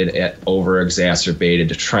overextended, over-exacerbated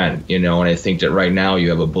trend, and I think that right now you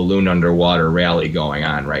have a balloon underwater rally going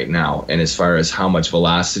on right now. And as far as how much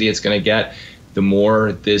velocity it's going to get, the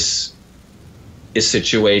more this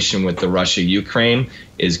situation with the Russia-Ukraine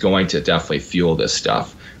is going to definitely fuel this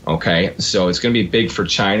stuff. Okay, so it's going to be big for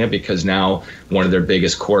China because now one of their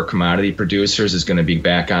biggest core commodity producers is going to be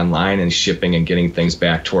back online and shipping and getting things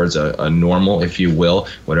back towards a normal, if you will,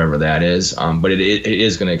 whatever that is. But it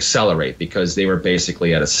is going to accelerate because they were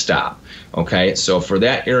basically at a stop. Okay, so for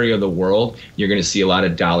that area of the world, you're going to see a lot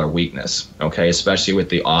of dollar weakness. Okay, especially with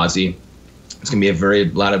the Aussie It's going to be a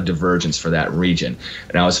lot of divergence for that region.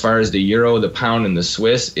 Now, as far as the euro, the pound, and the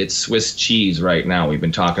Swiss, it's Swiss cheese right now. We've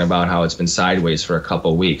been talking about how it's been sideways for a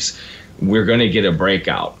couple of weeks. We're going to get a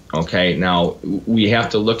breakout, okay? Now, we have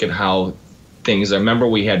to look at how things are. Remember,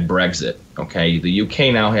 we had Brexit, okay? The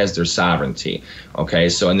UK now has their sovereignty, okay?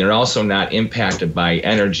 So, and they're also not impacted by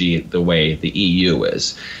energy the way the EU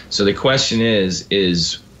is. So the question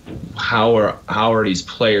is how are these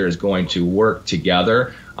players going to work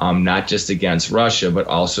together? Not just against Russia, but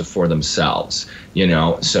also for themselves, you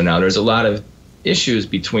know. So now there's a lot of issues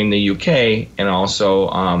between the UK and also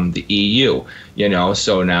the EU, you know.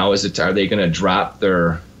 So now are they going to drop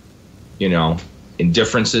their, you know,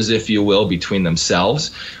 indifferences, if you will, between themselves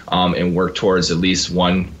and work towards at least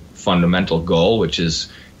one fundamental goal, which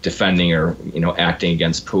is defending or, you know, acting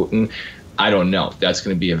against Putin? I don't know. That's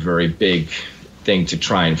going to be a very big thing to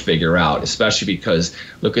try and figure out, especially because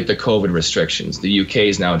look at the COVID restrictions. The UK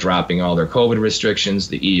is now dropping all their COVID restrictions.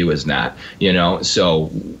 The EU is not, you know. So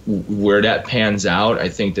where that pans out, I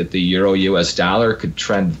think that the euro US dollar could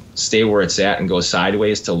stay where it's at and go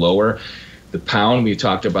sideways to lower. The pound, we've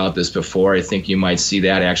talked about this before. I think you might see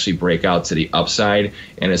that actually break out to the upside.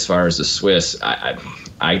 And as far as the Swiss,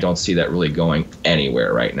 I don't see that really going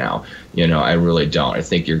anywhere right now. You know, I really don't. I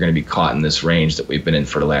think you're going to be caught in this range that we've been in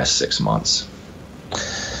for the last 6 months.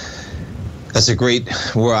 That's a great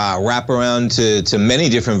wrap around to many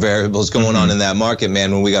different variables going on in that market,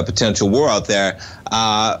 man, when we got potential war out there.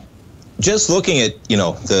 Just looking at, you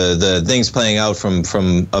know, the things playing out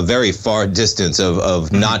from a very far distance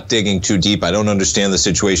of not digging too deep. I don't understand the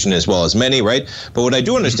situation as well as many, right? But what I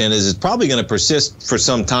do understand is it's probably going to persist for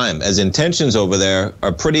some time, as intentions over there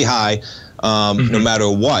are pretty high, no matter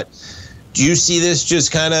what. Do you see this just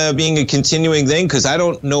kind of being a continuing thing? Because I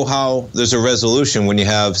don't know how there's a resolution when you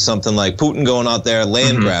have something like Putin going out there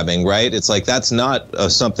land grabbing, right? It's like that's not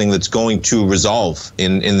something that's going to resolve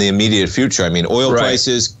in the immediate future. I mean, oil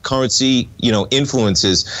prices, currency, you know,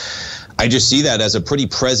 influences. I just see that as a pretty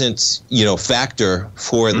present, you know, factor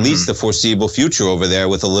for at least the foreseeable future over there,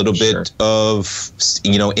 with a little bit of,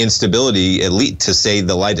 you know, instability, at least to say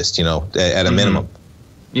the lightest, you know, at a minimum.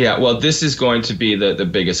 Yeah, well, this is going to be the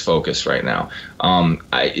biggest focus right now.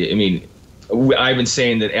 I mean, I've been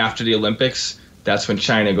saying that after the Olympics, that's when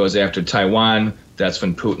China goes after Taiwan. That's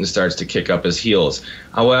when Putin starts to kick up his heels.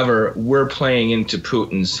 However, we're playing into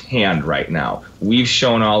Putin's hand right now. We've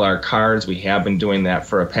shown all our cards. We have been doing that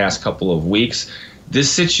for a past couple of weeks. This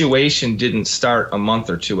situation didn't start a month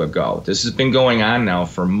or two ago. This has been going on now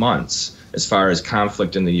for months, as far as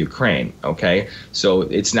conflict in the Ukraine, okay? So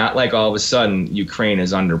it's not like all of a sudden Ukraine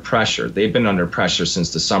is under pressure. They've been under pressure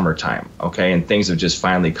since the summertime, okay? And things have just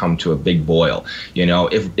finally come to a big boil. You know,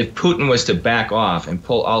 if Putin was to back off and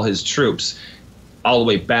pull all his troops all the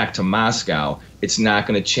way back to Moscow, it's not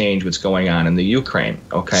going to change what's going on in the Ukraine,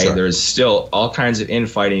 okay? Sure. There's still all kinds of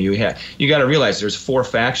infighting. You got to realize there's 4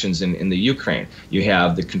 factions in the Ukraine. You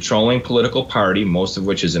have the controlling political party, most of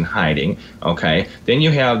which is in hiding, okay? Then you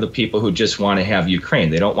have the people who just want to have Ukraine.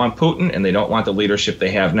 They don't want Putin, and they don't want the leadership they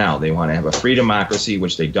have now. They want to have a free democracy,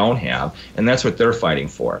 which they don't have, and that's what they're fighting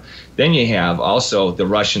for. Then you have also the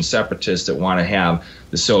Russian separatists that want to have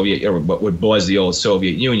the Soviet, or what was the old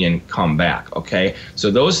Soviet Union, come back, okay?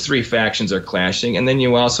 So those 3 factions are clashing, and then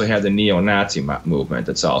you also have the neo-Nazi movement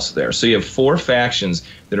that's also there. So you have 4 factions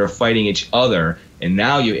that are fighting each other, and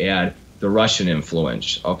now you add the Russian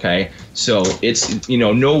influence, okay? So it's, you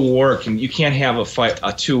know, no war you can't have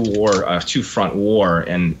a two-front war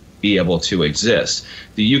and be able to exist.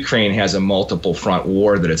 The Ukraine has a multiple front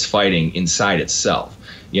war that it's fighting inside itself,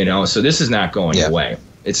 you know? So this is not going away.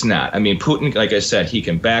 It's not. I mean, Putin, like I said, he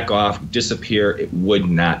can back off, disappear. It would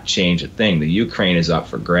not change a thing. The Ukraine is up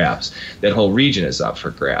for grabs. That whole region is up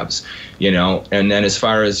for grabs, you know. And then as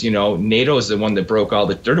far as, you know, NATO is the one that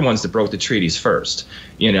they're the ones that broke the treaties first,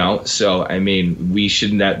 you know. So, I mean, they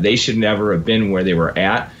should never have been where they were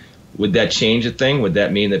at. Would that change a thing? Would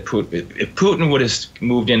that mean that if Putin would have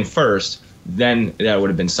moved in first, then that would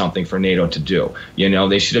have been something for NATO to do. You know,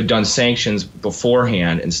 they should have done sanctions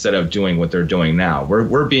beforehand instead of doing what they're doing now.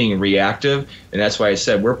 We're being reactive, and that's why I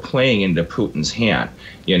said we're playing into Putin's hand.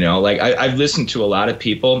 You know, like I've listened to a lot of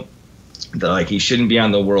people that like he shouldn't be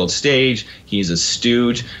on the world stage. He's a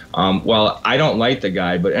stooge. Well, I don't like the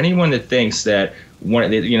guy, but anyone that thinks that,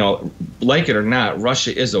 you know, like it or not,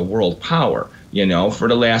 Russia is a world power. You know, for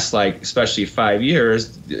the last, like, especially 5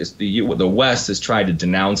 years, the West has tried to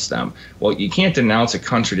denounce them. Well, you can't denounce a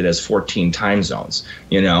country that has 14 time zones.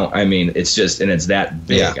 You know, I mean, it's just, and it's that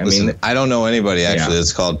big. Yeah, listen, I don't know anybody actually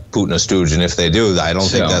that's called Putin a stooge, and if they do, I don't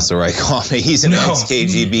think that's the right call. He's an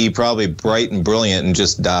ex-KGB, probably bright and brilliant, and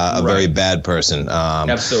just a very bad person.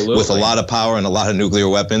 Absolutely. With a lot of power and a lot of nuclear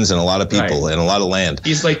weapons and a lot of people and a lot of land.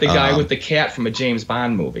 He's like the guy with the cat from a James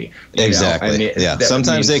Bond movie. Exactly. I mean, yeah.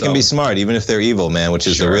 Sometimes they can be smart, even if they're evil, man, which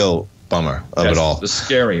is the real bummer of it all. The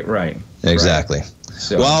scary, right. Exactly. Right.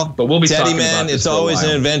 So, well, but we'll be Teddy, man, it's always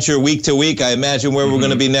an adventure week to week. I imagine where we're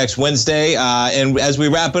going to be next Wednesday. And as we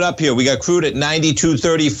wrap it up here, we got crude at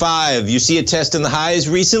 92.35. You see it testing the highs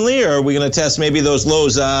recently, or are we going to test maybe those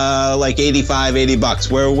lows like 85,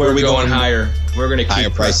 $80? Where are we going? Higher. We're going to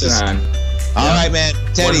keep pressing on. All right, man.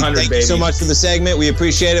 Teddy, thank you so much for the segment. We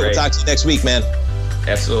appreciate it. We'll talk to you next week, man.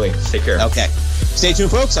 Absolutely. Take care. Okay. Stay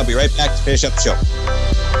tuned, folks. I'll be right back to finish up the show.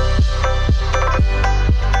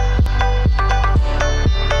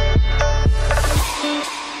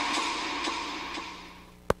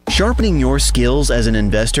 Sharpening your skills as an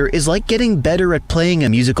investor is like getting better at playing a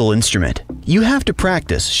musical instrument. You have to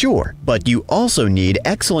practice, sure, but you also need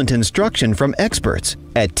excellent instruction from experts.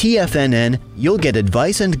 At TFNN, you'll get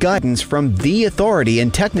advice and guidance from the authority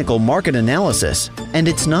in technical market analysis. And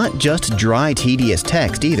it's not just dry, tedious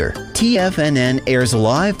text either. TFNN airs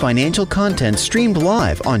live financial content streamed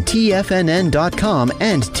live on TFNN.com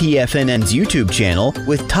and TFNN's YouTube channel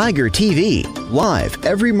with Tiger TV, live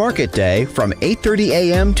every market day from 8:30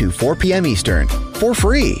 a.m. to 4 p.m. Eastern, for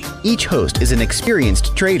free. Each host is an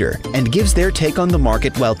experienced trader and gives their take on the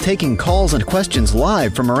market while taking calls and questions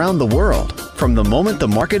live from around the world. From the moment the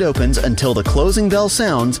market opens until the closing bell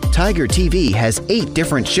sounds, Tiger TV has 8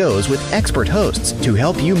 different shows with expert hosts to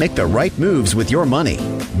help you make the right moves with your money.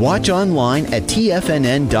 Watch online at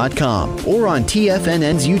TFNN.com or on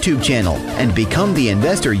TFNN's YouTube channel and become the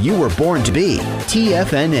investor you were born to be.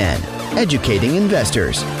 TFNN, educating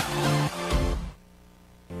investors.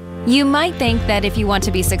 You might think that if you want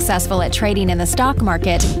to be successful at trading in the stock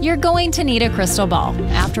market, you're going to need a crystal ball.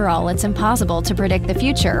 After all, it's impossible to predict the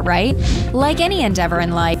future, right? Like any endeavor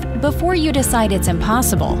in life, before you decide it's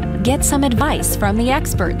impossible, get some advice from the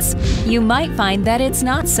experts. You might find that it's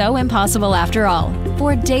not so impossible after all.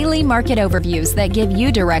 For daily market overviews that give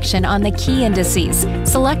you direction on the key indices,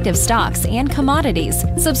 selective stocks, and commodities,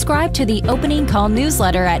 subscribe to the Opening Call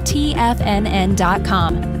newsletter at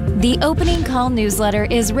TFNN.com. The Opening Call newsletter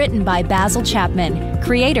is written by Basil Chapman,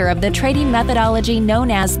 creator of the trading methodology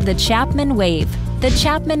known as the Chapman Wave. The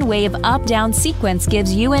Chapman Wave up-down sequence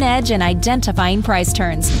gives you an edge in identifying price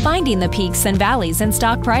turns, finding the peaks and valleys in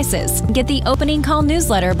stock prices. Get the Opening Call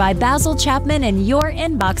newsletter by Basil Chapman in your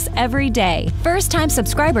inbox every day. First-time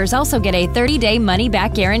subscribers also get a 30-day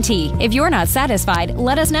money-back guarantee. If you're not satisfied,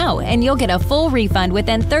 let us know, and you'll get a full refund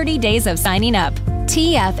within 30 days of signing up.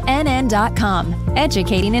 TFNN.com,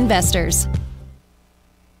 educating investors.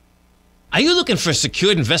 Are you looking for a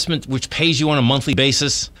secured investment which pays you on a monthly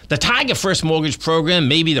basis? The Tiger First Mortgage Program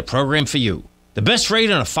may be the program for you. The best rate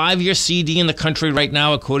on a 5-year CD in the country right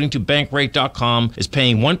now, according to Bankrate.com, is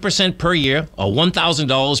paying 1% per year or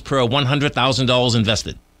 $1,000 per $100,000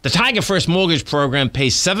 invested. The Tiger First Mortgage Program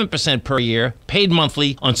pays 7% per year, paid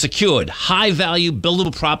monthly, on secured, high-value,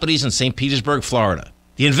 buildable properties in St. Petersburg, Florida.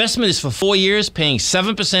 The investment is for 4 years, paying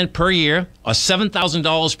 7% per year or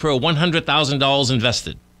 $7,000 per $100,000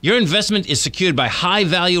 invested. Your investment is secured by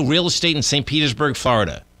high-value real estate in St. Petersburg,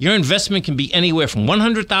 Florida. Your investment can be anywhere from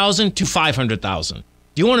 $100,000 to $500,000.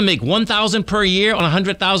 Do you want to make $1,000 per year on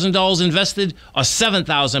 $100,000 invested or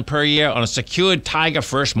 $7,000 per year on a secured Tiger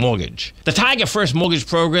First mortgage? The Tiger First Mortgage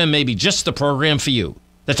Program may be just the program for you.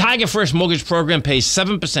 The Tiger First Mortgage Program pays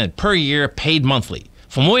 7% per year, paid monthly.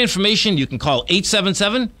 For more information, you can call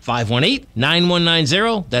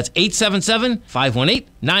 877-518-9190. That's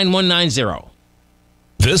 877-518-9190.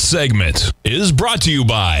 This segment is brought to you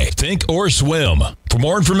by Thinkorswim. For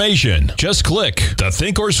more information, just click the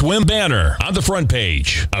Thinkorswim banner on the front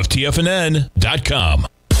page of TFNN.com.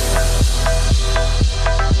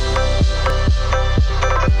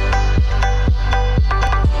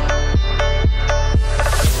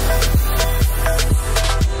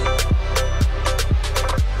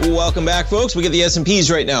 Welcome back, folks. We get the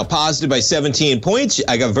S&Ps right now positive by 17 points.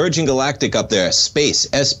 I got Virgin Galactic up there. Space,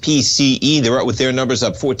 SPCE, they're up with their numbers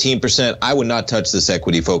up 14%. I would not touch this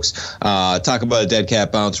equity, folks. Talk about a dead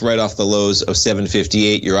cat bounce right off the lows of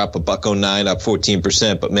 758. You're up $1.09, up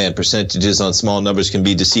 14%. But, man, percentages on small numbers can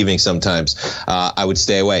be deceiving sometimes. I would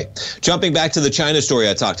stay away. Jumping back to the China story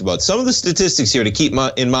I talked about. Some of the statistics here to keep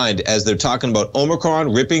in mind as they're talking about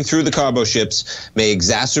Omicron ripping through the cargo ships may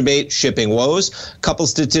exacerbate shipping woes. Couple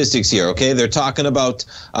statistics here, okay? They're talking about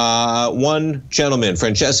one gentleman,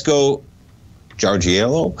 Francesco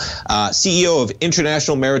Giorgiello, CEO of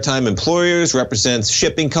International Maritime Employers, represents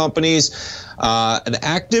shipping companies. An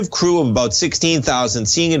active crew of about 16,000,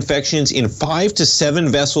 seeing infections in 5 to 7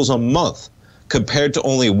 vessels a month, compared to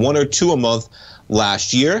only 1 or 2 a month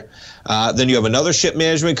last year. Then you have another ship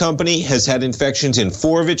management company has had infections in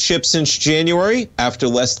 4 of its ships since January, after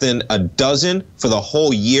less than a dozen for the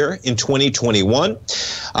whole year in 2021.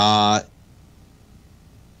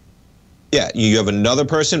 You have another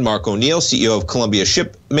person, Mark O'Neill, CEO of Columbia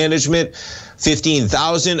Ship Management.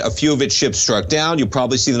 15,000, a few of its ships struck down. You'll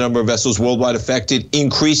probably see the number of vessels worldwide affected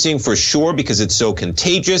increasing for sure because it's so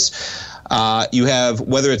contagious. You have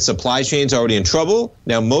whether its supply chains already in trouble.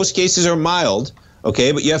 Now, most cases are mild,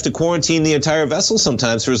 okay, but you have to quarantine the entire vessel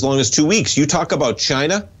sometimes for as long as 2 weeks. You talk about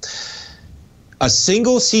China. A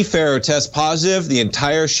single seafarer tests positive, the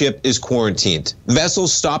entire ship is quarantined.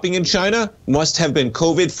 Vessels stopping in China must have been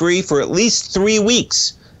COVID-free for at least 3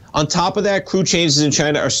 weeks. On top of that, crew changes in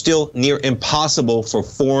China are still near impossible for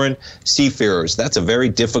foreign seafarers. That's a very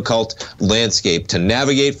difficult landscape to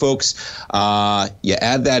navigate, folks. You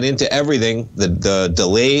add that into everything, the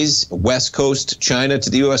delays, West Coast, China to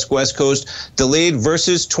the U.S. West Coast, delayed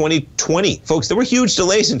versus 2020. Folks, there were huge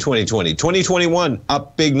delays in 2020. 2021,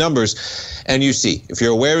 up big numbers. And you see, if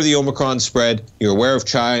you're aware of the Omicron spread, you're aware of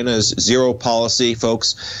China's zero policy,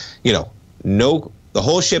 folks, the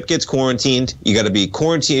whole ship gets quarantined. You got to be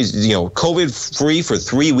quarantined, COVID-free for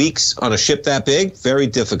 3 weeks on a ship that big. Very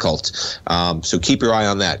difficult. So keep your eye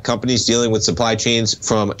on that. Companies dealing with supply chains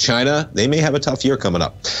from China, they may have a tough year coming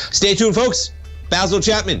up. Stay tuned, folks. Basil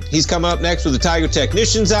Chapman, he's coming up next with the Tiger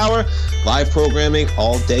Technicians Hour. Live programming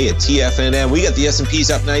all day at TFNN. We got the S&Ps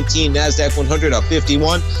up 19, NASDAQ 100 up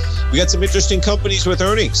 51. We got some interesting companies with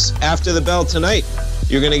earnings. After the bell tonight,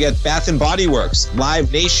 you're going to get Bath & Body Works,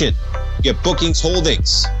 Live Nation. You get Bookings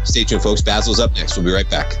Holdings. Stay tuned, folks. Basil's up next. We'll be right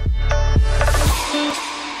back.